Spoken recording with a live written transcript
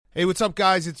Hey, what's up,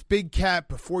 guys? It's Big Cat.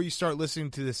 Before you start listening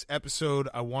to this episode,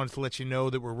 I wanted to let you know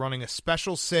that we're running a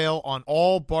special sale on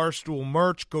all Barstool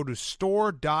merch. Go to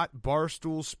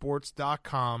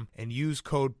store.barstoolsports.com and use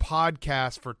code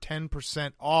PODCAST for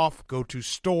 10% off. Go to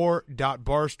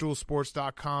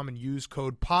store.barstoolsports.com and use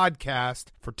code PODCAST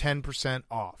for 10%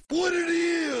 off. What it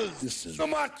is, this is the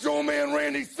Macho Man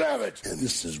Randy Savage, and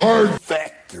this is Hard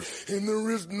Factor, and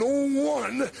there is no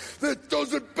one that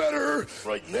does it better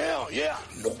right now. Yeah,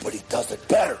 nobody does it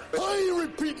better. I ain't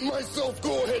repeating myself.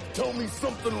 Go ahead, tell me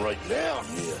something right now.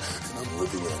 Yeah, and I'm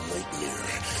living in a nightmare,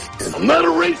 and I'm not a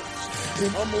racist,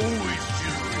 and I'm always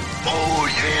cheering. Oh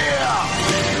yeah!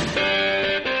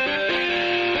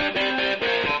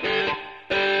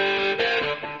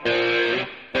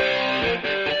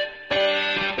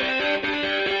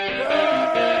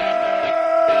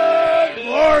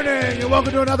 And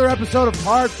welcome to another episode of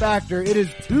Hard Factor. It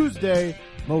is Tuesday,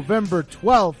 November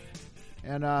 12th,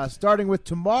 and starting with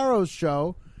tomorrow's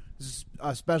show, this is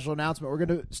a special announcement. We're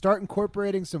going to start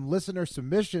incorporating some listener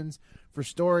submissions for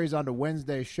stories onto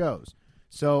Wednesday shows.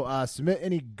 So submit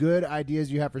any good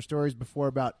ideas you have for stories before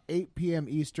about 8 p.m.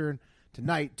 Eastern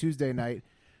tonight, Tuesday night,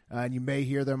 and you may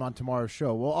hear them on tomorrow's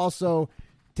show. We'll also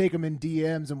take them in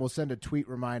DMs, and we'll send a tweet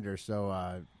reminder,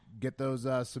 so get those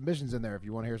submissions in there if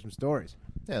you want to hear some stories.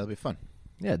 Yeah, that'll be fun.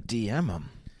 Yeah, DM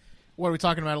them. What are we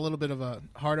talking about? A little bit of a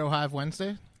Hardo Hive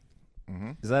Wednesday?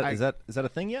 Mm-hmm. Is that a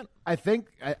thing yet? I think.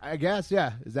 I guess.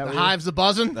 Yeah. Is that the hives a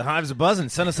buzzing? The hives a buzzing.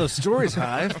 Send us those stories,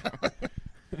 Hive.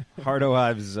 Hardo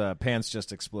Hive's pants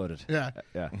just exploded. Yeah.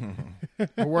 Yeah.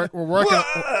 We're working.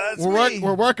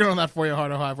 We're working on that for you,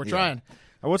 Hardo Hive. We're trying.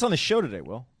 What's on the show today,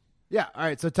 Will? Yeah. All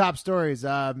right. So top stories.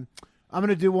 I'm going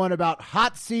to do one about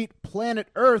hot seat planet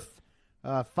Earth.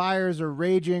 Fires are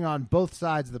raging on both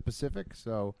sides of the Pacific,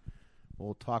 so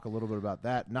we'll talk a little bit about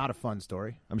that. Not a fun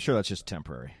story. I'm sure that's just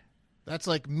temporary. That's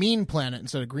like Mean Planet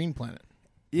instead of Green Planet.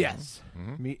 Yes.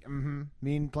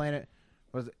 Mean Planet.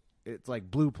 Was it's like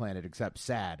Blue Planet except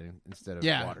sad instead of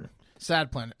water.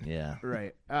 Sad Planet. Yeah.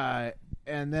 Right.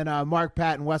 And then Mark,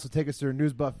 Pat, and Wes will take us through a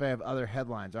news buffet of other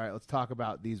headlines. All right, let's talk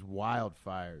about these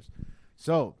wildfires.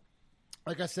 So,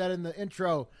 like I said in the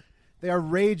intro, they are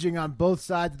raging on both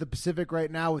sides of the Pacific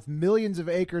right now, with millions of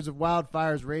acres of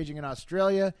wildfires raging in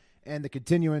Australia and the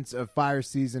continuance of fire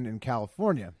season in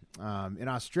California. In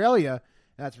Australia,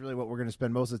 that's really what we're going to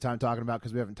spend most of the time talking about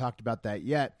because we haven't talked about that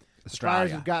yet. The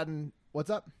fires have gotten... What's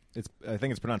up? I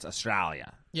think it's pronounced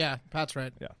Australia. Yeah, Pat's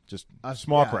right. Yeah, just a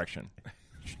small correction.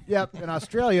 Yep, in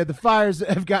Australia, the fires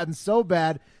have gotten so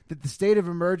bad that the state of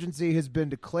emergency has been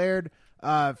declared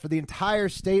for the entire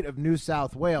state of New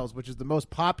South Wales, which is the most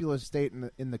populous state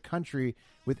in the country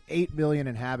with 8 million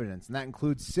inhabitants. And that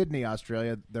includes Sydney,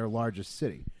 Australia, their largest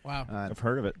city. Wow. I've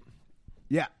heard of it.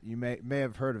 Yeah, you may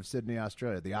have heard of Sydney,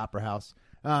 Australia, the Opera House.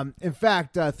 In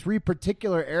fact, 3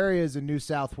 particular areas in New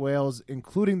South Wales,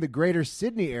 including the greater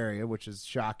Sydney area, which is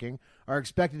shocking, are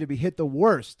expected to be hit the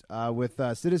worst, with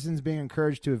citizens being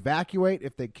encouraged to evacuate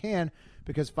if they can,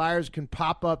 because fires can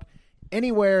pop up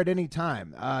anywhere at any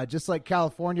time. Just like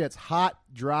California, it's hot,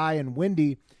 dry, and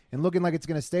windy, and looking like it's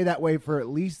going to stay that way for at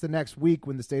least the next week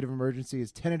when the state of emergency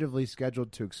is tentatively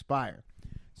scheduled to expire.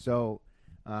 So,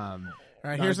 all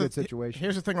right, here's a good situation.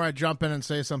 Here's the thing where I jump in and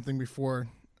say something before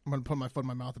I'm going to put my foot in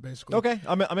my mouth, basically. Okay,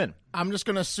 I'm in. I'm just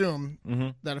going to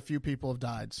assume that a few people have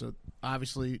died. So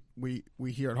obviously, we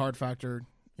here at Hard Factor,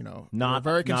 we're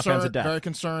very concerned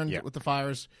with the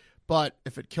fires. But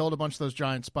if it killed a bunch of those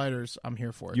giant spiders, I'm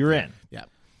here for it. You're in. Yeah.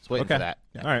 Just waiting for that.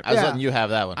 Yeah. All right. I was letting you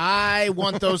have that one. I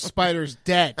want those spiders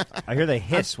dead. I hear they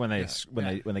hiss when they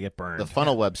get burned. The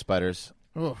funnel web spiders.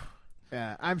 Oof.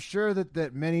 Yeah, I'm sure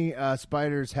that many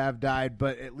spiders have died,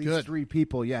 but at least 3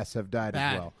 people, yes, have died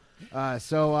as well.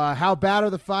 So how bad are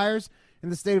the fires in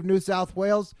the state of New South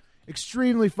Wales?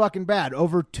 Extremely fucking bad.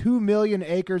 Over 2 million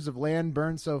acres of land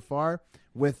burned so far,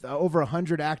 with over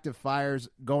 100 active fires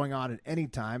going on at any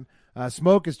time.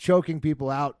 Smoke is choking people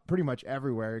out pretty much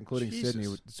everywhere, including Sydney,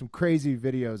 with some crazy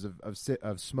videos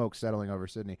of smoke settling over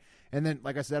Sydney. And then,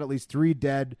 like I said, at least 3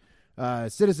 dead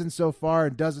citizens so far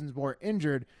and dozens more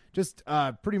injured. Just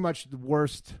pretty much the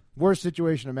worst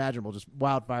situation imaginable, just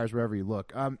wildfires wherever you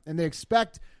look. And they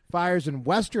expect fires in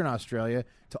Western Australia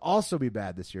to also be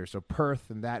bad this year, so Perth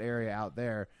and that area out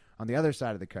there on the other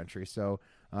side of the country. So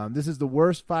this is the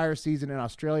worst fire season in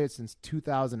Australia since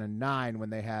 2009, when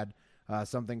they had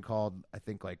something called, I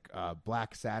think, like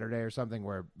Black Saturday or something,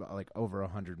 where like over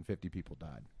 150 people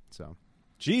died. So,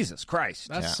 Jesus Christ,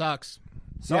 that sucks.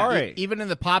 Sorry. Yeah, even in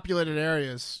the populated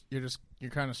areas, you're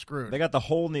kind of screwed. They got the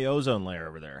hole in the ozone layer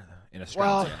over there in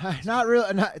Australia. Well, not really.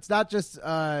 It's not just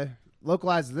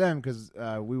localized to them, because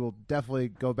we will definitely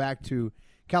go back to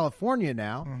California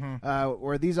now,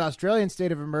 where these Australian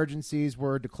state of emergencies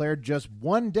were declared just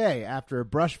one day after a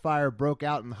brush fire broke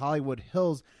out in the Hollywood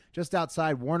Hills just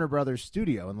outside Warner Brothers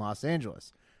studio in Los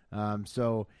Angeles.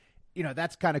 So,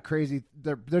 that's kind of crazy.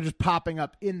 They're just popping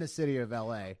up in the city of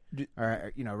L.A.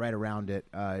 or, right around it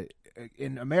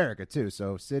in America, too.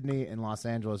 So Sydney and Los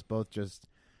Angeles both just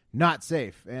not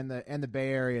safe, and the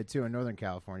Bay Area, too, in Northern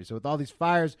California. So with all these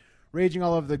fires raging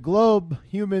all over the globe,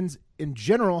 humans in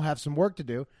general have some work to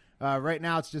do. Right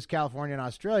now it's just California and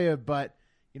Australia, but,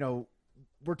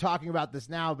 we're talking about this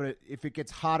now, but if it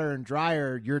gets hotter and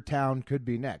drier, your town could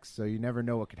be next. So you never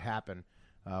know what could happen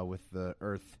with the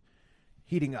Earth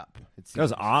heating up. That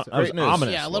was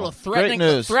ominous. Yeah, a little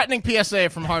threatening PSA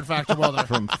from Hard Factor Weather.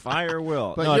 From Fire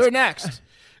Will. But you're next.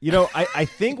 I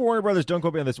think Warner Brothers, don't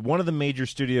quote me on this, one of the major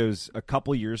studios a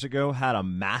couple years ago had a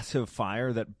massive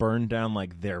fire that burned down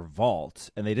their vault,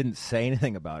 and they didn't say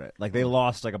anything about it. They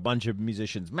lost a bunch of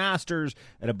musicians' masters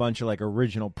and a bunch of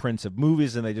original prints of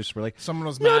movies, and they just were someone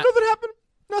was mad. Nothing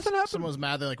happened. Someone was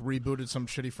mad they rebooted some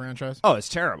shitty franchise. Oh, it's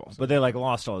terrible. But they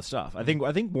lost all the stuff. I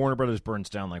think Warner Brothers burns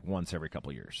down once every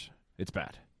couple years. It's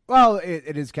bad. Well,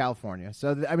 it is California.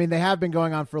 So, they have been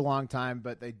going on for a long time,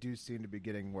 but they do seem to be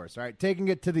getting worse. All right, taking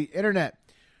it to the internet.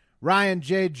 Ryan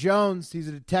J. Jones, he's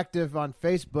a detective on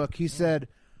Facebook. He said,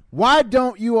 why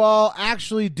don't you all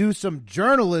actually do some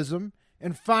journalism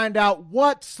and find out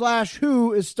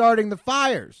what/who is starting the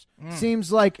fires? Seems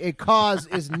like a cause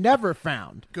is never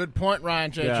found. Good point,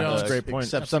 Ryan J. Jones. That's a great point.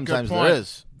 Except sometimes there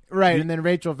is. Right, and then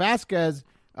Rachel Velasquez,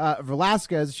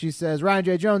 she says, Ryan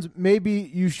J. Jones, maybe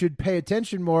you should pay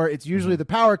attention more. It's usually the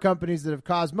power companies that have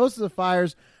caused most of the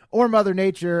fires or Mother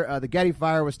Nature. The Getty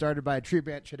fire was started by a tree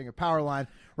branch hitting a power line.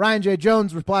 Ryan J.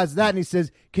 Jones replies to that, and he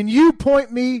says, can you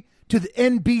point me to the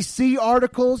NBC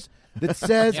articles that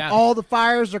says all the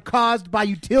fires are caused by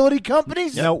utility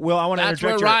companies? Will, I want to interject.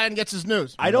 That's where Ryan gets his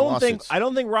news. I don't think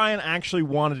Ryan actually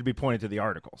wanted to be pointed to the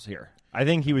articles here. I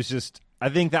think he was just... I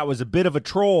think that was a bit of a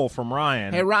troll from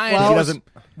Ryan. Hey, Ryan,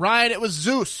 Ryan, it was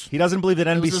Zeus. He doesn't believe that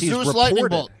NBC is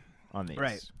reported on these.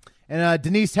 Right. And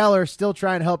Denise Heller still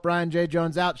trying to help Ryan J.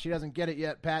 Jones out. She doesn't get it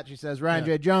yet, Pat. She says, Ryan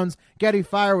J. Jones, Getty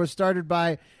fire was started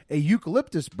by a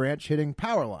eucalyptus branch hitting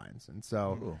power lines. And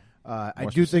so I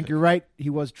do think you're right.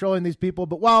 He was trolling these people.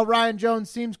 But while Ryan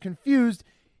Jones seems confused,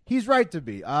 he's right to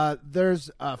be. There's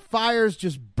fires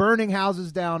just burning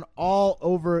houses down all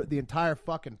over the entire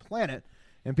fucking planet.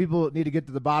 And people need to get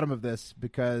to the bottom of this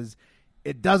because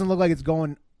it doesn't look like it's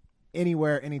going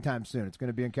anywhere anytime soon. It's going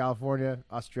to be in California,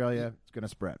 Australia. It's going to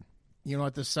spread. You know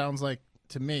what this sounds like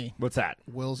to me? What's that?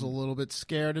 Will's a little bit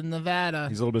scared in Nevada.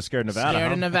 He's a little bit scared in Nevada.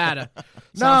 Scared in Nevada.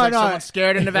 No.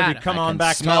 Scared in Nevada. Come on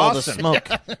back to smell the Austin. smoke.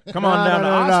 Come on down to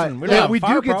Austin. No. We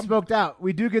do get smoked out.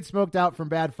 We do get smoked out from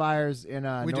bad fires in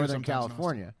Northern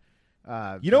California.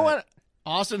 You know what?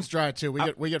 Austin's dry too.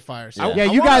 We get fires.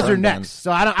 You guys are next,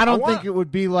 so I don't think it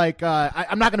would be like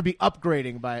I'm not going to be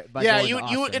upgrading by going to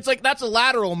Austin. It's like that's a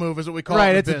lateral move, is what we call it.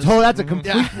 Right, that's a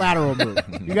complete lateral move.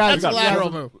 You guys, that's a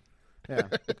lateral move. Yeah.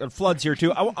 Floods here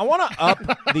too. I want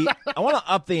to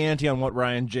up the ante on what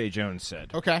Ryan J. Jones said.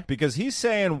 Okay, because he's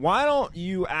saying, why don't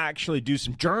you actually do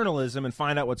some journalism and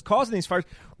find out what's causing these fires?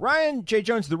 Ryan J.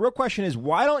 Jones, the real question is,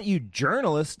 why don't you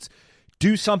journalists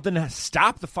do something to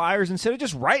stop the fires instead of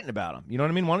just writing about them? You know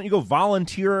what I mean? Why don't you go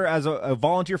volunteer as a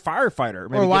volunteer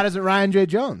firefighter? Or why doesn't Ryan J.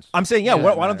 Jones? I'm saying,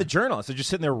 why don't the journalists? They're just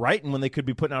sitting there writing when they could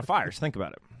be putting out fires. Think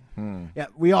about it. Yeah,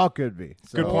 we all could be.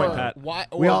 So. Good point, Pat. Why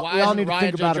all need to Ryan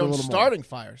think J. about Jones it a little starting more.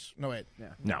 fires? No, wait. Yeah.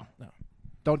 No.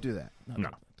 Don't do that.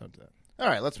 No. Don't do that. All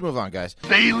right, let's move on, guys.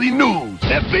 Daily news.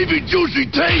 That baby juicy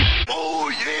taste.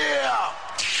 Oh,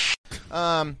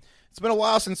 yeah. It's been a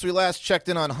while since we last checked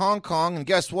in on Hong Kong, and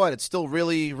guess what? It's still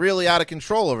really, really out of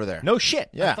control over there. No shit.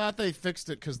 Yeah. I thought they fixed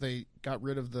it because they got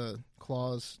rid of the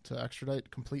clause to extradite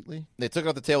completely. They took it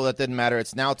off the table. That didn't matter.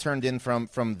 It's now turned in from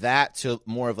that to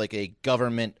more of like a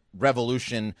government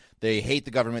revolution. They hate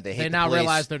the government. They hate They the now police.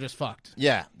 realize they're just fucked.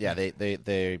 Yeah.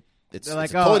 It's like,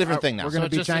 a totally different thing now. We're going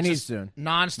to be Chinese soon.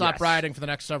 Non-stop rioting for the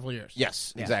next several years.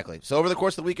 Yes, exactly. So over the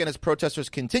course of the weekend, as protesters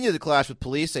continued to clash with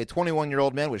police, a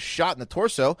 21-year-old man was shot in the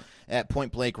torso at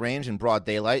point-blank range in broad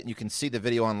daylight. And you can see the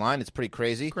video online. It's pretty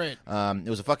crazy. Great. It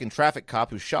was a fucking traffic cop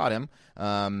who shot him,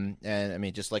 and I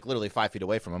mean, just like literally 5 feet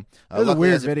away from him. It was a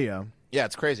weird video. Yeah,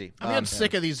 it's crazy. I'm getting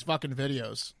sick of these fucking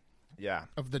videos.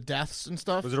 of the deaths and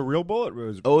stuff. Was it a real bullet?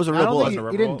 It was a real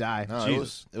bullet. He didn't die. No, it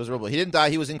was a real bullet. He didn't die.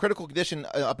 He was in critical condition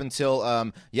up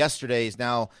until yesterday. He's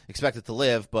now expected to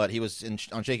live, but he was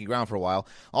on shaky ground for a while.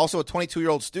 Also, a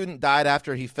 22-year-old student died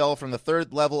after he fell from the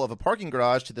third level of a parking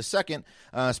garage to the second,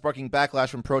 sparking backlash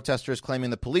from protesters claiming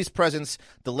the police presence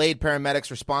delayed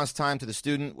paramedics' response time to the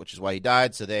student, which is why he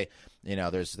died. So they...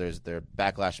 there's their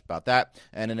backlash about that.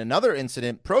 And in another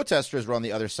incident, protesters were on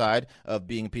the other side of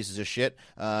being pieces of shit.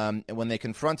 And when they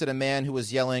confronted a man who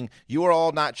was yelling, "You are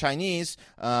all not Chinese,"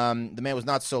 the man was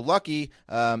not so lucky.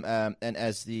 And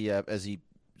as he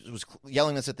was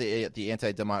yelling this at the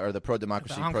anti-demo or the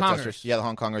pro-democracy protesters, the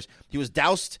Hong Kongers, he was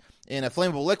doused in a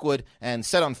flammable liquid and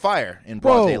set on fire in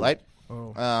broad daylight.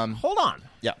 Hold on.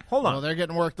 Yeah. Hold on. Well, they're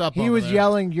getting worked up. He was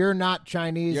yelling, "You're not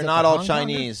Chinese." You're not all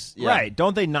Chinese. Yeah. Right.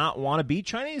 Don't they not want to be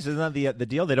Chinese? Isn't that the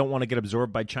deal? They don't want to get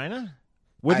absorbed by China?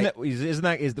 Was he saying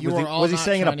Chinese.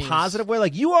 in a positive way?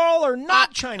 Like, you all are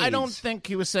not Chinese. I don't think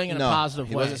he was saying in a positive way.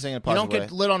 He wasn't saying in a positive way. You don't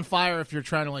get lit on fire if you're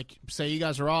trying to say you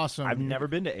guys are awesome. I've never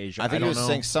been to Asia. I think he was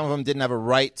saying some of them didn't have a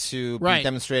right to be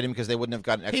demonstrating because they wouldn't have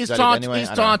gotten extradited anyway. He's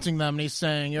taunting them, and he's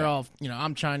saying, "You're all,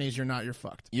 I'm Chinese. You're not. You're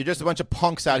fucked. You're just a bunch of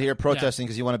punks out here protesting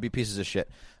because you want to be pieces of shit."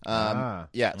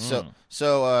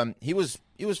 So he was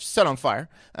set on fire,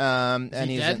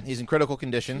 and he's in critical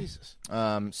condition. Jesus.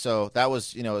 So that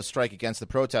was a strike against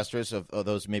the protesters of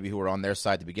those maybe who were on their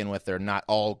side to begin with. They're not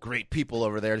all great people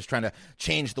over there, just trying to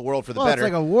change the world for the better.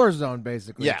 It's like a war zone,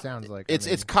 basically. Yeah. It sounds like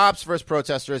it's cops versus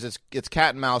protesters. It's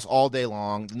cat and mouse all day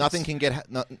long. Nothing can get.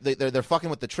 They're fucking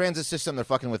with the transit system. They're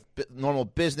fucking with normal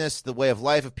business, the way of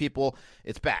life of people.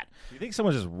 It's bad. Do you think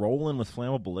someone's just rolling with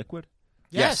flammable liquid?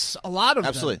 Yes, a lot of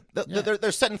absolutely. them.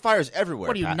 They're setting fires everywhere.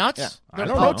 What are you, Pat? nuts? Yeah.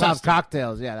 They're protest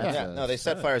cocktails. No, they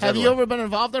set fires. Have everywhere. you ever been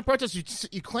involved in protests?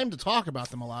 You claim to talk about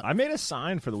them a lot. I made a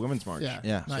sign for the Women's March.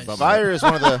 Yeah. Nice. So fire is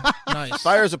one of the nice.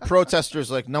 Fire is a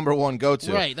protester's number one go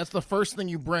to. Right. That's the first thing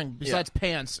you bring besides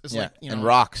pants. Is and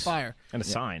rocks, fire, and a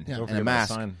sign, and a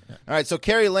mask. Sign. All right. So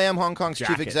Carrie Lam, Hong Kong's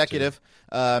chief executive,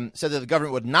 said that the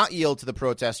government would not yield to the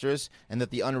protesters and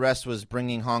that the unrest was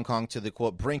bringing Hong Kong to the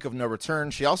quote brink of no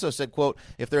return. She also said, quote,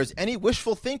 "If there is any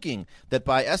wishful thinking that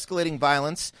by escalating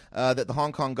violence that the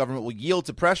Hong Kong government will yield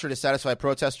to pressure to satisfy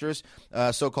protesters'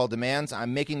 so-called demands,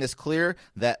 I'm making this clear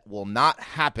that will not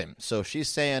happen." So she's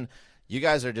saying, you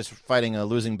guys are just fighting a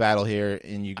losing battle here,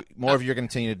 and more of you are going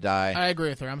to continue to die. I agree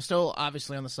with her. I'm still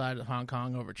obviously on the side of Hong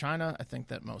Kong over China. I think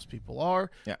that most people are.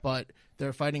 Yeah. But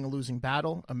they're fighting a losing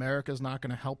battle. America's not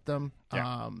going to help them.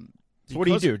 Yeah. So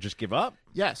what do? Just give up?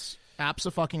 Yes.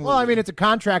 Absolutely. Well, I mean, it's a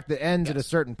contract that ends at a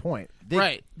certain point.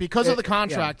 Right. Because of the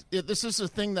contract, this is a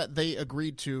thing that they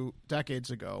agreed to decades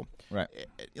ago. Right.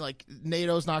 Like,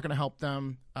 NATO's not going to help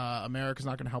them. America's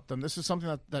not going to help them. This is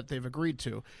something that they've agreed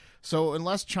to. So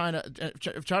unless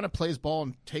if China plays ball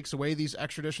and takes away these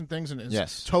extradition things and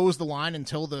toes the line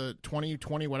until the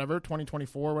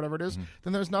 2024, whatever it is,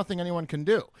 then there's nothing anyone can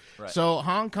do. Right. So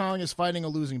Hong Kong is fighting a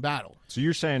losing battle. So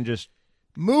you're saying just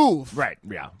move. Right.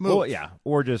 Yeah. Move. Well, yeah.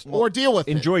 Or just deal with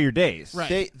enjoy it. Your days.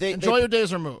 Right. Enjoy your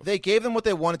days or move. They gave them what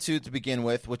they wanted to begin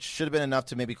with, which should have been enough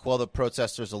to maybe quell the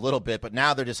protesters a little bit. But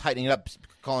now they're just heightening it up,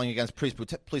 calling against police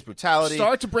brutality.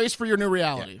 Start to brace for your new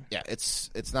reality. Yeah. It's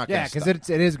not. Yeah, because it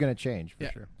is going to change for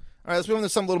sure. All right, let's move on to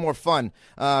something a little more fun.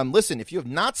 Listen, if you have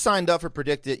not signed up for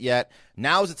Predict It yet,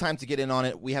 now is the time to get in on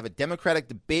it. We have a Democratic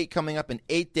debate coming up in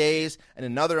 8 days and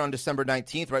another on December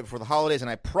 19th, right before the holidays. And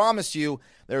I promise you,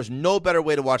 there's no better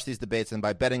way to watch these debates than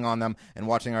by betting on them and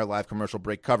watching our live commercial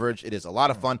break coverage. It is a lot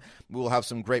of fun. We will have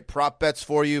some great prop bets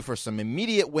for you for some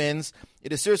immediate wins.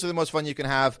 It is seriously the most fun you can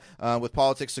have with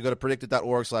politics. So go to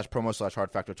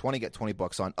predicted.org/promo/hardfactor20. Get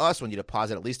 $20 on us when you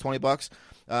deposit at least $20.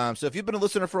 So if you've been a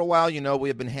listener for a while, you know we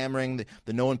have been hammering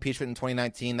the no impeachment in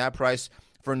 2019. That price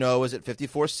for no is at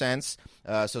 54 cents.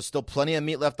 So still plenty of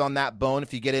meat left on that bone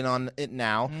if you get in on it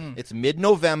now. It's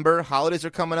mid-November. Holidays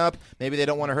are coming up. Maybe they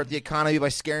don't want to hurt the economy by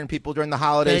scaring people during the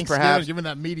holidays, perhaps. Giving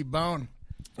that meaty bone.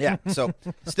 Yeah, so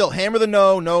still hammer the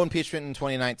no impeachment in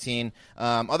 2019.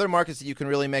 Other markets that you can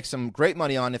really make some great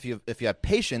money on if you have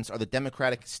patience are the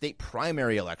Democratic state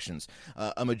primary elections.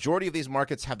 A majority of these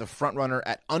markets have the front runner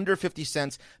at under 50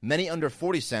 cents, many under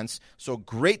 40 cents. So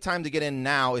great time to get in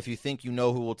now if you think you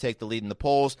know who will take the lead in the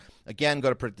polls. Again,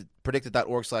 go to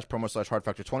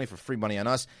predicted.org/promo/hardfactor20 for free money on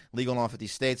us. Legal in all 50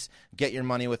 states. Get your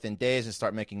money within days and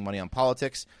start making money on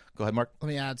politics. Go ahead, Mark. Let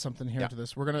me add something here to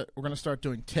this. We're gonna start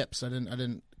doing tips. I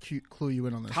didn't clue you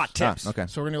in on this. Hot tips. Okay.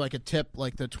 So we're gonna do like a tip,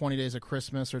 like the 20 days of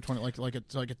Christmas, or 20 like a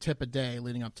tip a day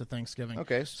leading up to Thanksgiving.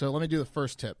 Okay. So let me do the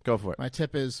first tip. Go for it. My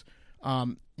tip is,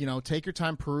 take your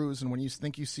time, peruse, and when you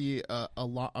think you see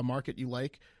a market you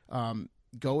like,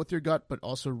 go with your gut, but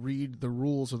also read the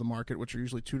rules of the market, which are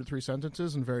usually 2 to 3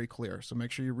 sentences and very clear. So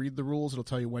make sure you read the rules. It'll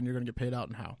tell you when you're going to get paid out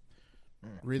and how.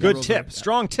 Good tip.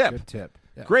 Strong tip. Good tip.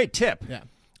 Yeah. Great tip. Yeah.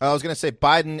 I was going to say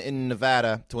Biden in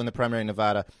Nevada to win the primary in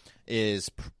Nevada is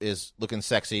looking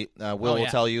sexy. Will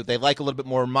tell you they like a little bit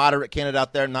more moderate candidate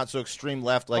out there, not so extreme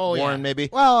left like Warren maybe.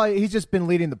 Well, he's just been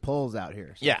leading the polls out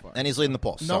here. So far. And he's leading the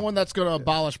polls. No one that's going to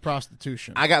abolish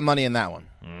prostitution. I got money in that one.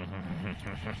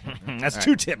 That's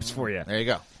 2 tips for you. There you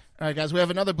go. All right, guys, we have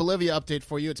another Bolivia update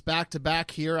for you. It's back-to-back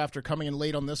here after coming in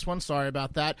late on this one. Sorry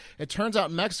about that. It turns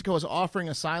out Mexico is offering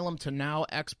asylum to now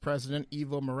ex-president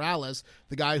Evo Morales,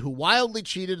 the guy who wildly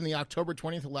cheated in the October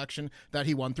 20th election that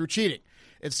he won through cheating.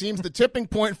 It seems the tipping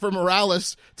point for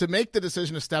Morales to make the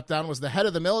decision to step down was the head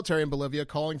of the military in Bolivia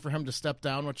calling for him to step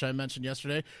down, which I mentioned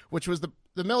yesterday, which was the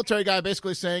military guy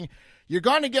basically saying, you're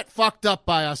going to get fucked up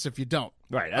by us if you don't.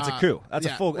 Right, that's a coup. That's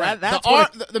a full. Right. That's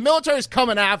the military's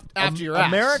coming after your ass.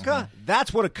 America.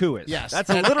 That's what a coup is. Yes, that's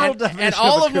a literal definition. And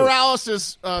all of of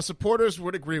Morales' supporters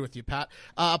would agree with you, Pat.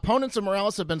 Opponents of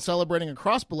Morales have been celebrating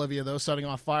across Bolivia, though, setting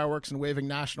off fireworks and waving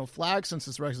national flags since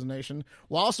his resignation,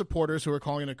 while supporters who are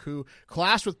calling it a coup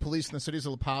clashed with police in the cities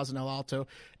of La Paz and El Alto.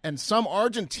 And some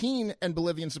Argentine and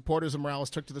Bolivian supporters of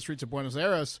Morales took to the streets of Buenos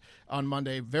Aires on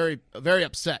Monday, very, very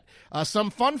upset.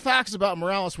 Some fun facts about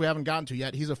Morales we haven't gotten to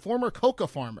yet. He's a former coca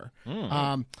farmer,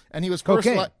 and he was first.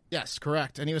 Yes,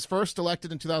 correct. And he was first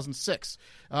elected in 2006.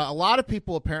 A lot of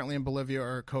people apparently in Bolivia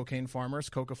are coca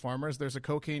farmers. There's a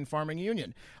cocaine farming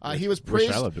union. He was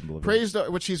praised,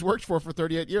 which he's worked for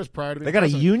 38 years prior to being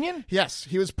president. They got a union? Yes,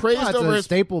 he was praised it's over a his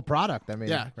staple product. I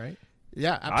mean, right?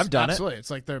 Yeah, I've done absolutely.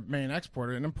 It's like their main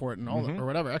exporter and import and all or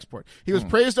whatever export. He was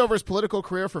praised over his political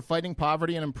career for fighting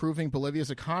poverty and improving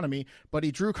Bolivia's economy, but he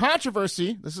drew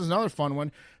controversy. This is another fun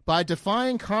one. By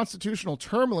defying constitutional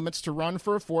term limits to run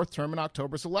for a 4th term in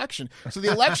October's election. So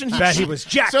the election he was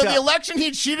jacked up. The election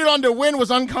he cheated on to win was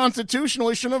unconstitutional.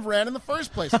 He shouldn't have ran in the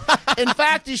first place. In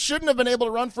fact, he shouldn't have been able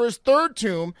to run for his third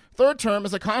term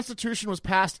as the Constitution was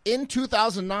passed in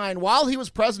 2009 while he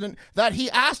was president that he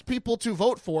asked people to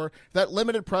vote for that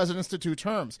limited presidents to 2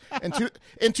 terms.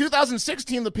 In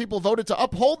 2016, the people voted to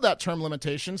uphold that term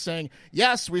limitation, saying,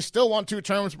 yes, we still want 2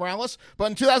 terms, Morales. But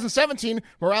in 2017,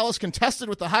 Morales contested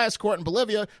with the highest court in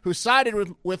Bolivia, who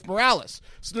sided with Morales.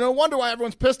 So no wonder why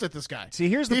everyone's pissed at this guy. See,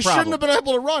 here's the problem. He shouldn't have been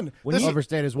able to run. He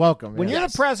overstayed his welcome. When you're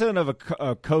the president of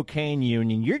a cocaine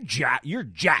union, you're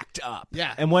jacked up.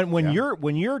 Yeah. And when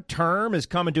your term is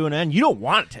coming to an end, you don't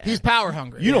want it to end. He's power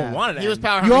hungry. You don't want it to end. He was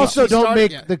power hungry. You also don't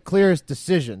make the clearest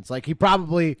decisions. Like he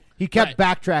kept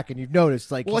backtracking. You've noticed,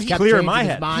 like he kept clear in my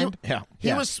his head. Mind.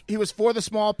 He was for the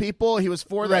small people. He was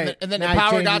for them, and then the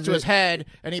power got to his head,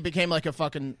 and he became like a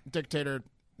fucking dictator.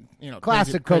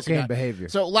 Classic crazy cocaine behavior.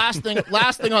 So last thing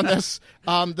on this,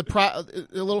 a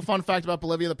little fun fact about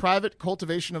Bolivia: the private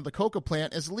cultivation of the coca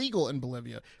plant is legal in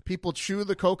Bolivia. People chew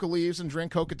the coca leaves and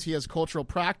drink coca tea as cultural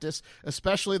practice,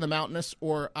 especially in the mountainous,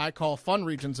 or I call fun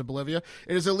regions of Bolivia.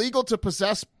 It is illegal to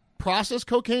possess processed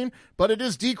cocaine, but it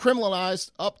is decriminalized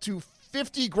up to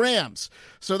 50 grams.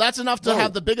 So that's enough to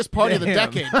have the biggest party of the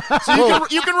decade. So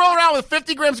you can roll around with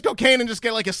 50 grams of cocaine and just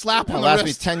get like a slap on the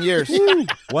wrist. Last me 10 years.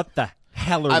 What the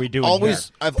hell are we doing here?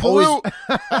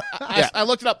 I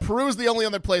looked it up. Peru is the only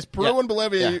other place. Peru and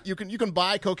Bolivia, you can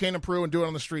buy cocaine in Peru and do it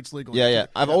on the streets legally. Yeah.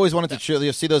 I've always wanted to chew.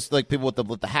 You see those like people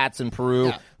with the hats in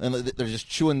Peru, and they're just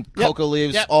chewing coca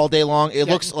leaves all day long. It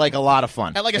looks like a lot of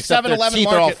fun. At like a 7-Eleven market. Teeth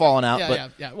market. are all falling out.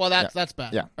 Yeah. Well, that's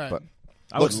bad. Yeah, all right. but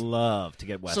I would love to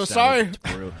get west. So sorry.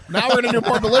 Peru. Now we're gonna do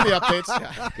more Bolivia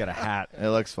updates. Get a hat. It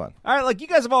looks fun. All right, like you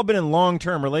guys have all been in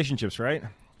long-term relationships, right?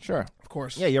 Sure. Of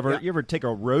course. Yeah, you ever take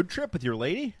a road trip with your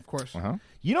lady? Of course. Uh-huh.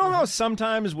 You know how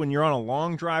sometimes when you're on a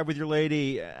long drive with your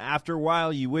lady, after a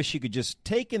while you wish you could just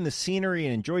take in the scenery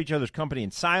and enjoy each other's company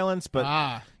in silence,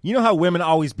 but you know how women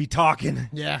always be talking.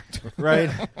 Yeah. Right?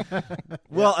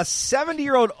 Well, a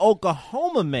 70-year-old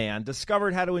Oklahoma man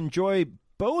discovered how to enjoy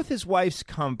both his wife's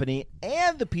company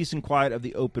and the peace and quiet of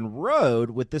the open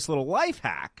road with this little life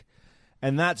hack.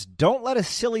 And that's don't let a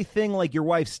silly thing like your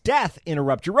wife's death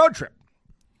interrupt your road trip.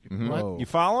 What? You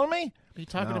following me? Are you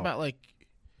talking about like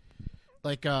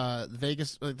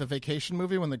Vegas, like the Vacation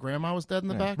movie when the grandma was dead in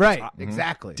the back? Right,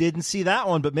 exactly. Didn't see that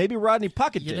one, but maybe Rodney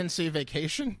Puckett did. You didn't see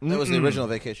Vacation? That was the original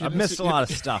Vacation. I've missed a lot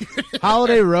of stuff.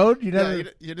 Holiday Road? You never?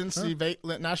 You didn't see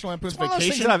National Lampoon's It's one of those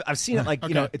things Vacation? that I've seen it like,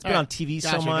 it's been on TV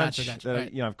so much Gotcha.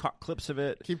 that I've caught clips of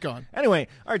it. Keep going. Anyway,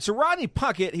 all right, so Rodney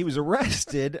Puckett, he was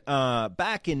arrested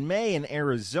back in May in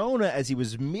Arizona as he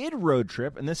was mid-road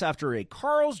trip, and this after a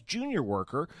Carl's Jr.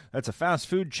 worker, that's a fast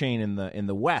food chain in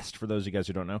the West, for those of you guys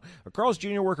who don't know. A Carl's Carl's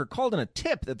Jr. worker called in a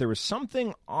tip that there was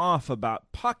something off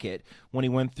about Puckett when he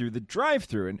went through the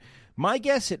drive-thru. And my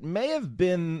guess, it may have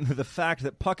been the fact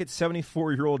that Puckett's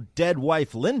 74-year-old dead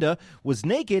wife, Linda, was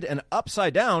naked and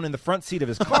upside down in the front seat of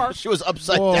his car. She was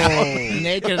upside down.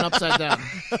 Naked and upside down.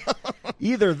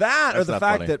 Either that or the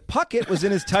fact that Puckett was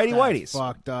in his tighty-whities.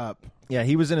 Fucked up. Yeah,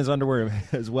 he was in his underwear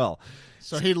as well.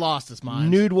 So he lost his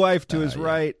mind. Nude wife to his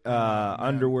right,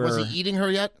 underwear. Was he eating her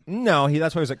yet? No,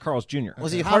 that's why he was at Carl's Jr.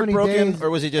 Was he How many heartbroken, days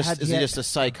or was he just had is he he had- just a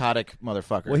psychotic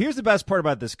motherfucker? Well, here's the best part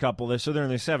about this couple. They're in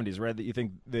their 70s, right? That you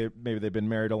think maybe they've been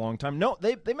married a long time. No,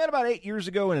 they met about 8 years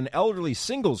ago in an elderly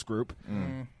singles group.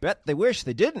 Bet they wish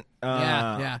they didn't.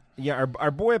 Yeah.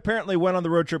 Our boy apparently went on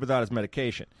the road trip without his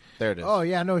medication. There it is. Oh,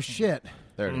 yeah, no shit.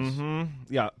 There it is.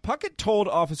 Yeah, Puckett told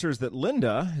officers that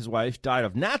Linda, his wife, died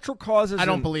of natural causes. I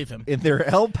don't believe him. In their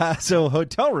El Paso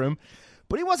hotel room,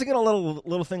 but he wasn't going to let a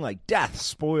little thing like death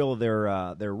spoil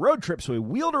their road trip. So he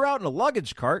wheeled her out in a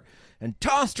luggage cart and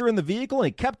tossed her in the vehicle, and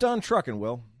he kept on trucking.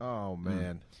 Will. Oh,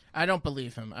 man. I don't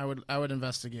believe him. I would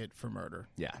investigate for murder.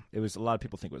 Yeah, it was. A lot of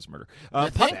people think it was murder.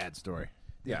 Sad story.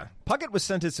 Yeah, Puckett was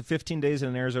sentenced to 15 days in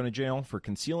an Arizona jail for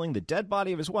concealing the dead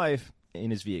body of his wife in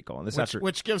his vehicle, and this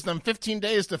Which gives them 15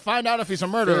 days to find out if he's a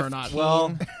murderer or not.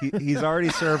 Well, he's already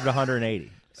served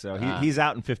 180, so he's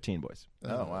out in 15, boys.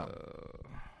 Oh wow.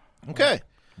 Okay.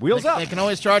 Wheels up. They can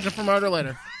always charge him for murder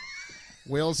later.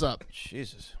 Wheels up.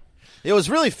 Jesus. It was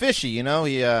really fishy, you know.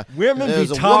 Women there be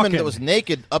was a talking. woman that was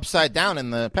naked upside down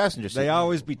in the passenger seat. They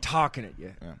always be talking at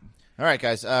you. Yeah. All right,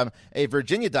 guys. A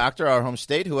Virginia doctor, our home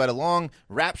state, who had a long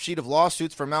rap sheet of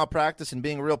lawsuits for malpractice and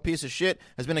being a real piece of shit,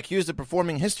 has been accused of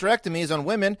performing hysterectomies on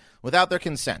women without their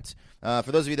consent.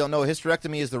 For those of you who don't know,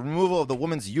 hysterectomy is the removal of the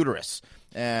woman's uterus.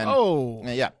 And,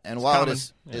 and while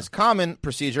it is common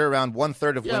procedure, around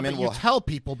 1/3 of women but will you tell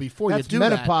people before That's you do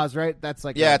menopause, right? That's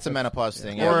like it's a menopause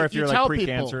thing. Yeah. Or if you you're tell like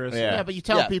people. precancerous. Yeah, but you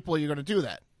tell people you're going to do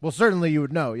that. Well, certainly you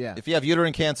would know, yeah. If you have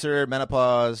uterine cancer,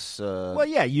 menopause. Well,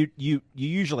 yeah, you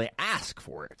usually ask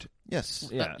for it. Yes.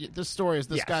 Yeah. This story is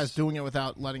this guy's doing it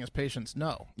without letting his patients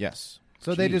know. Yes.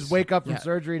 So they just wake up from Yeah.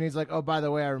 surgery and he's like, oh, by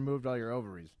the way, I removed all your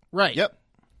ovaries. Right. Yep.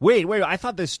 Wait, I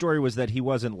thought this story was that he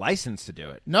wasn't licensed to do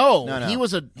it. No, No. he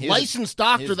was a He was- licensed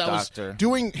doctor he's a that doctor. was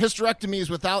doing hysterectomies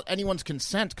without anyone's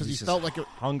consent because he He's felt just like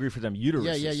it. hungry for them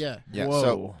uteruses. Yeah. Yeah.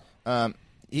 Whoa. So,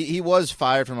 he was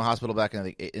fired from a hospital back in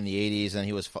the 80s, and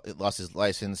he lost his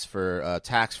license for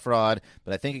tax fraud,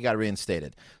 but I think he got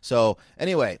reinstated. So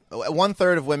anyway,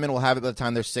 1/3 of women will have it by the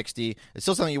time they're 60. It's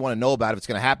still something you want to know about if it's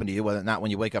going to happen to you, whether or not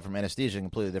when you wake up from anesthesia, a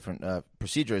completely different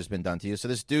procedure has been done to you. So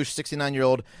this douche,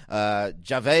 69-year-old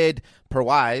Javed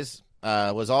Perwaiz,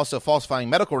 was also falsifying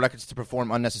medical records to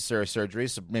perform unnecessary surgeries,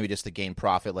 so maybe just to gain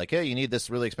profit, like, hey, you need this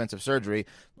really expensive surgery.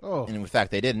 And in fact,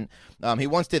 they didn't. He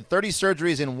once did 30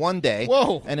 surgeries in one day.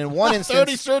 Whoa. And in one instance...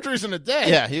 30 surgeries in a day?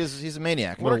 Yeah, he's a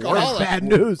maniac. Workaholic. Bad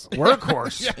news.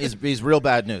 Workhorse. He's real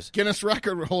bad news. Guinness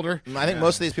record holder. I think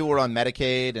most of these people were on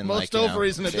Medicaid. And Most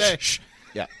ovaries in a day.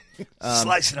 Yeah.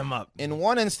 Slicing them up. In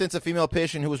one instance, a female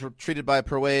patient who was treated by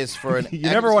Perwaiz for an... You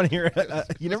never want to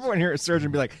hear a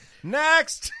surgeon be like,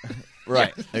 next.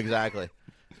 Right, exactly.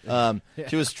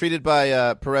 She was treated by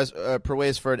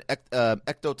Perwaiz for an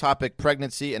ectopic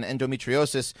pregnancy and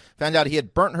endometriosis. Found out he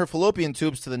had burnt her fallopian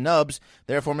tubes to the nubs,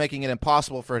 therefore making it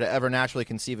impossible for her to ever naturally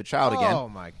conceive a child again. Oh,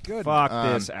 my goodness. Fuck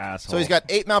this asshole. So he's got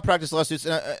 8 malpractice lawsuits.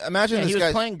 And imagine Yeah, this he was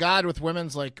guy... playing God with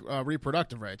women's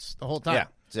reproductive rights the whole time. Yeah.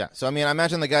 Yeah, so I mean, I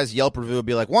imagine the guy's Yelp review would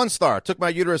be like, 1 star, took my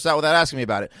uterus out without asking me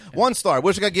about it. 1 star,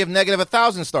 wish I could give negative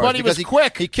 1,000 stars. But he because was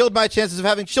quick. He killed my chances of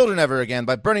having children ever again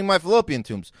by burning my fallopian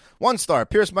tubes. 1 star,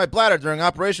 pierced my bladder during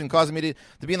operation, causing me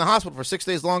to be in the hospital for 6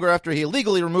 days longer after he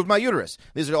illegally removed my uterus.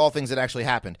 These are all things that actually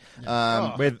happened.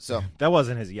 So that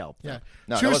wasn't his Yelp. Yeah.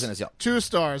 No, that wasn't his Yelp. 2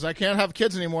 stars. I can't have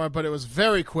kids anymore, but it was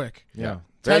very quick. Yeah.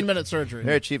 10-minute surgery.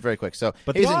 Very cheap, very quick. So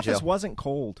But he's the in office jail. wasn't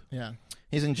cold. Yeah.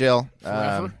 He's in jail.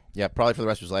 Forever? Yeah, probably for the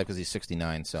rest of his life because he's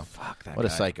 69. So Fuck that what a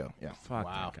guy. psycho. Yeah. Fuck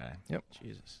that guy. Yep.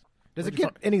 Jesus. Does it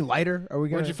get any lighter? Are we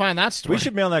going Where'd you find that story? We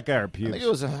should mail that guy our I pubes. think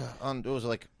it was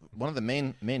like one of the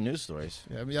main news stories.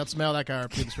 Yeah, let's mail that guy our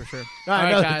pubes for sure. I All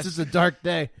right, know, guys. it's just a dark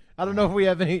day. I don't know if we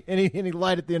have any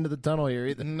light at the end of the tunnel here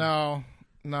either. No,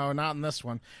 not in this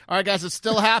one. All right, guys, it's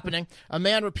still happening. A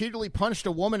man repeatedly punched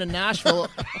a woman in Nashville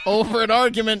over an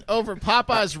argument over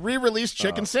Popeye's re-released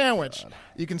chicken sandwich.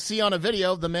 You can see on a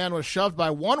video the man was shoved by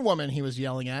one woman he was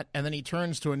yelling at, and then he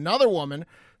turns to another woman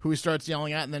who he starts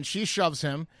yelling at, and then she shoves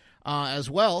him as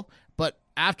well. But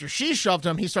after she shoved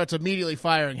him, he starts immediately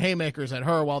firing haymakers at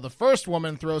her, while the first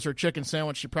woman throws her chicken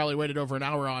sandwich she probably waited over an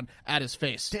hour on at his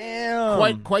face.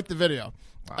 Damn. Quite the video.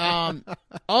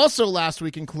 Also, last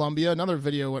week in Columbia, another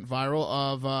video went viral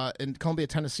of in Columbia,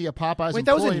 Tennessee, a Popeyes. Wait,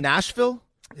 that was in Nashville?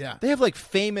 Yeah, they have like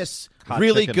famous,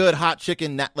 really good hot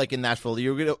chicken like in Nashville.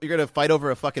 You're gonna fight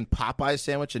over a fucking Popeyes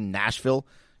sandwich in Nashville?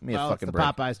 Give me a fucking it's the break.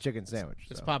 Popeyes chicken sandwich.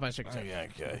 It's Popeyes chicken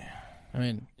sandwich. Okay. I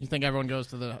mean, you think everyone goes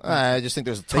to the... I just think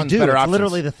there's tons better better it's options.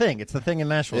 literally the thing. It's the thing in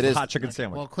Nashville. It It's is. a hot chicken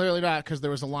sandwich. Well, clearly not, because there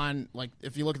was a line, like,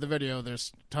 if you look at the video,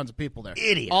 there's tons of people there.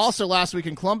 Idiots. Also, last week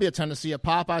in Columbia, Tennessee, a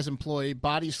Popeyes employee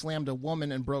body slammed a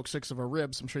woman and broke 6 of her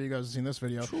ribs. I'm sure you guys have seen this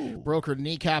video. Broke her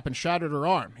kneecap and shattered her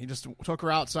arm. He just took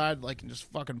her outside, like, and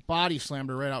just fucking body slammed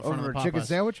her right out front of the Popeyes. Chicken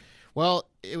sandwich? Well,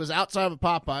 it was outside of a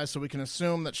Popeye, so we can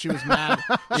assume that she was mad.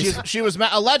 she was mad.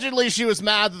 Allegedly, she was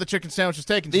mad that the chicken sandwich was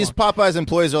taken. These Popeyes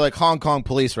employees are like Hong Kong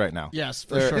police right now. Yes,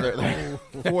 for sure.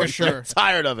 For sure. They're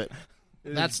tired of it.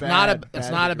 That's not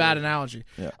a bad analogy.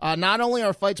 Yeah. Not only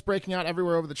are fights breaking out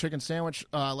everywhere over the chicken sandwich,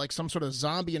 like some sort of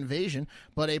zombie invasion,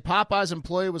 but a Popeyes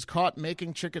employee was caught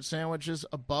making chicken sandwiches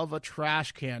above a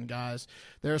trash can, guys.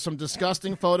 There are some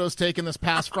disgusting photos taken this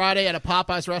past Friday at a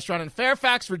Popeyes restaurant in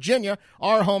Fairfax, Virginia,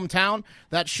 our hometown,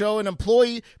 that show an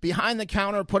employee behind the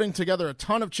counter putting together a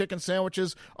ton of chicken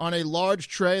sandwiches on a large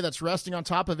tray that's resting on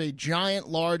top of a giant,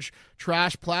 large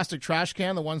plastic trash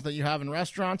can, the ones that you have in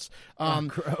restaurants.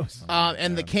 Gross.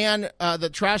 And the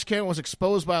trash can was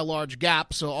exposed by a large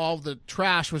gap, so all the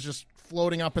trash was just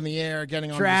floating up in the air,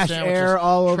 getting on the sandwiches. Air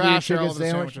all over trash your air all chicken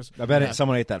over the sandwich? sandwiches. I bet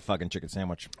someone ate that fucking chicken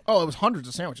sandwich. Oh, it was hundreds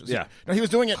of sandwiches. Yeah. No, he was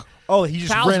doing it. Oh, he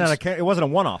just thousands. ran out of it wasn't a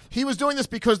one-off. He was doing this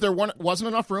because there wasn't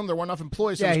enough room. There weren't enough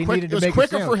employees. So Yeah, it was he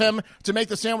quicker for him to make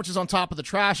the sandwiches on top of the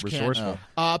trash can. Resourceful.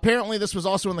 Apparently, this was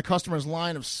also in the customer's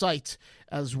line of sight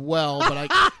as well.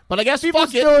 But I guess People fuck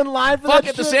still it. in line for Fuck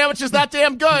that it. The shit? sandwich is that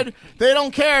damn good. They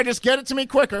don't care. Just get it to me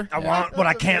quicker. I want what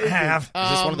I can't have. Is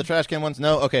this one of the trash can ones?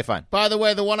 No? Okay, fine. By the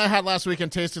way, the one I had last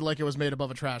weekend tasted like it was made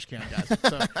above a trash can, guys.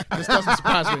 So this doesn't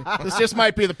surprise me. This just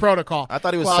might be the protocol. I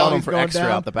thought he was While selling them he's for going extra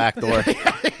down. out the back door.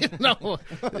 No,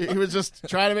 he was just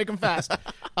trying to make them fast.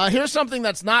 Here's something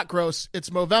that's not gross. It's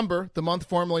Movember, the month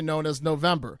formerly known as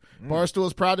November. Barstool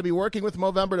is proud to be working with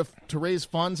Movember to raise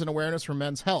funds and awareness for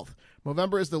men's health.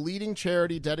 Movember is the leading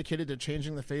charity dedicated to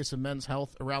changing the face of men's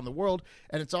health around the world,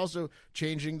 and it's also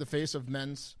changing the face of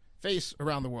men's face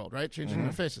around the world, right? Changing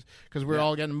their faces, because we're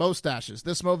all getting mustaches.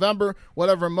 This Movember,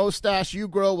 whatever mustache you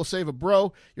grow will save a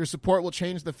bro. Your support will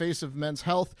change the face of men's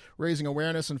health, raising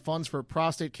awareness and funds for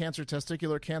prostate cancer,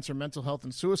 testicular cancer, mental health,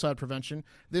 and suicide prevention.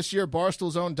 This year,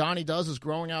 Barstool's own Donnie Does is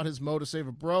growing out his Mo to save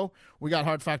a bro. We got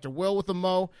Hard Factor Will with a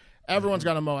Mo. Everyone's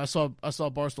got a Mo. I saw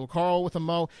Barstool Carl with a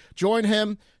Mo. Join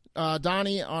him,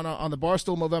 Donnie, on the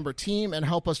Barstool Movember team, and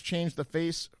help us change the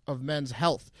face of men's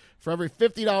health. For every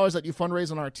 $50 that you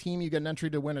fundraise on our team, you get an entry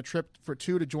to win a trip for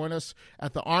 2 to join us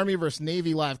at the Army vs.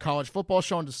 Navy live college football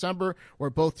show in December,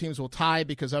 where both teams will tie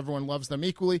because everyone loves them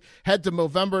equally. Head to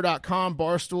Movember.com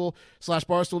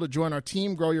 /Barstool to join our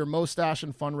team, grow your mustache,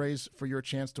 and fundraise for your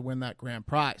chance to win that grand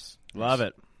prize. Love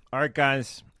it. All right,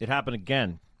 guys, it happened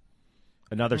again.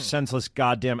 Another senseless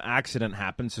goddamn accident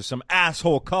happened so some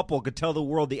asshole couple could tell the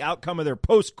world the outcome of their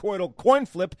post-coital coin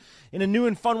flip in a new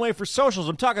and fun way for socials.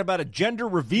 I'm talking about a gender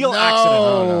reveal accident.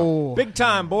 Oh, no. Big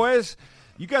time, boys.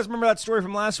 You guys remember that story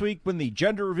from last week when the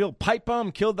gender reveal pipe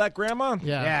bomb killed that grandma?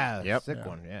 Yeah. Yeah, sick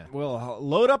one, yeah. Well,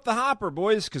 load up the hopper,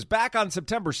 boys, because back on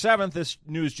September 7th, this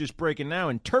news just breaking now,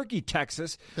 in Turkey,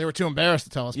 Texas. They were too embarrassed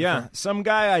to tell us Yeah, before. some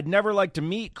guy I'd never like to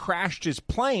meet crashed his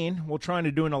plane while trying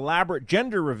to do an elaborate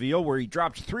gender reveal where he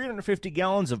dropped 350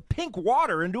 gallons of pink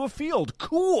water into a field.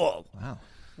 Cool. Wow.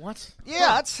 What?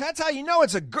 Yeah, that's how you know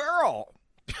it's a girl.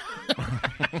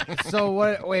 So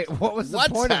what was the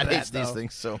point of that, hates these though?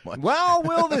 things so much. Well,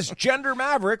 Will, this gender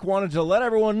maverick wanted to let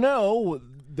everyone know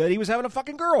that he was having a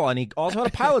fucking girl, and he also had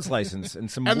a pilot's license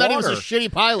and some And water. then he was a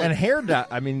shitty pilot. And hair dye.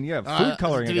 I mean, yeah, food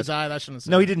coloring. Did I he guess. die? That shouldn't have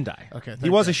said. No, he didn't die. Okay, he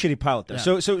thank was you. a shitty pilot there.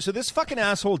 Yeah. So this fucking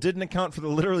asshole didn't account for the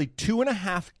literally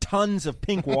 2.5 tons of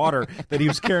pink water that he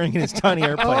was carrying in his tiny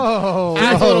airplane.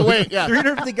 Add a little weight, yeah.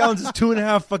 350 gallons is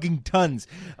 2.5 fucking tons.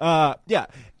 Yeah.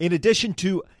 In addition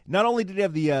to, not only did he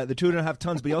have the 2.5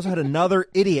 tons, but he also had another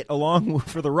idiot along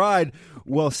for the ride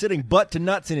while sitting butt to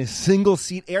nuts in his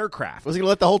single-seat aircraft. Was he going to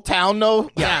let the whole town know?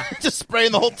 Yeah. Just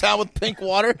spraying the whole town with pink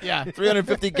water? Yeah.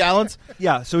 350 gallons?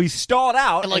 Yeah, so he stalled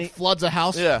out. And like floods a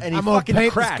house. Yeah. and he I'm gonna fucking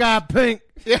paint crashed. the sky pink.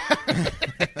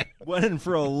 Went in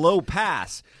for a low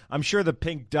pass. I'm sure the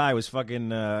pink dye was fucking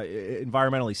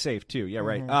environmentally safe too. Yeah,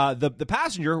 right. The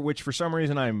passenger, which for some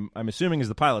reason I'm assuming is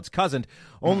the pilot's cousin,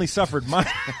 only suffered minor.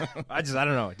 I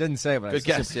don't know. It didn't say, but good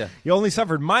guess. Yeah, he only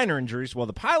suffered minor injuries. While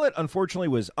the pilot unfortunately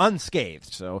was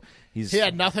unscathed. So he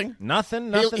had nothing.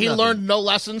 Nothing. He learned no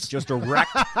lessons. Just a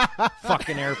wrecked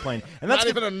fucking airplane, and that's not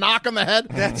even a knock on the head.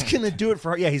 That's gonna do it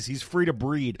for. Yeah, he's free to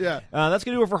breed. Yeah, that's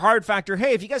gonna do it for Hard Factor.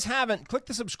 Hey, if you guys haven't, click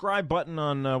the subscribe button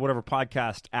on whatever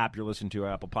podcast app you're listening to,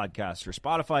 Apple Podcasts or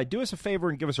Spotify. Do us a favor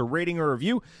and give us a rating or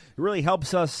review. It really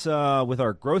helps us with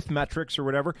our growth metrics or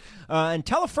whatever. And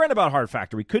tell a friend about Hard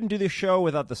Factor. We couldn't do this show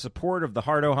without the support of the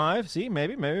Hardo Hive. See,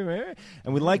 maybe.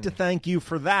 And we'd like to thank you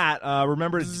for that.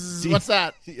 Remember to what's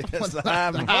that? That's the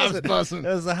have a buzzer.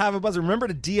 That's the have a buzzer. Remember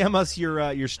to DM us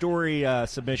your story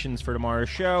submissions for tomorrow's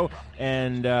show,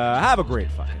 and have a great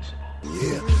fucking show.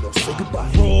 Yeah, say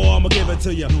goodbye. Raw, I'ma give it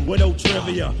to you with no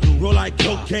trivia. Roll like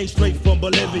cocaine straight from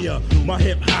Bolivia. My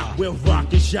hip hop will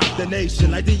rock and shock the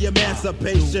nation like the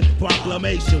Emancipation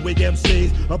Proclamation. Weak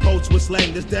MCs approach with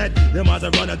slang that's dead. Them eyes are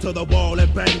running to the wall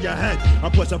and bang your head.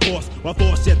 I'm pushing force, my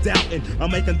force you're doubting. I'm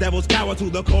making devils cower to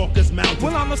the Caucasus Mountains.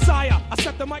 Well, I'm Messiah. I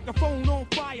set the microphone on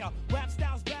fire. Rap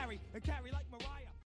styles back.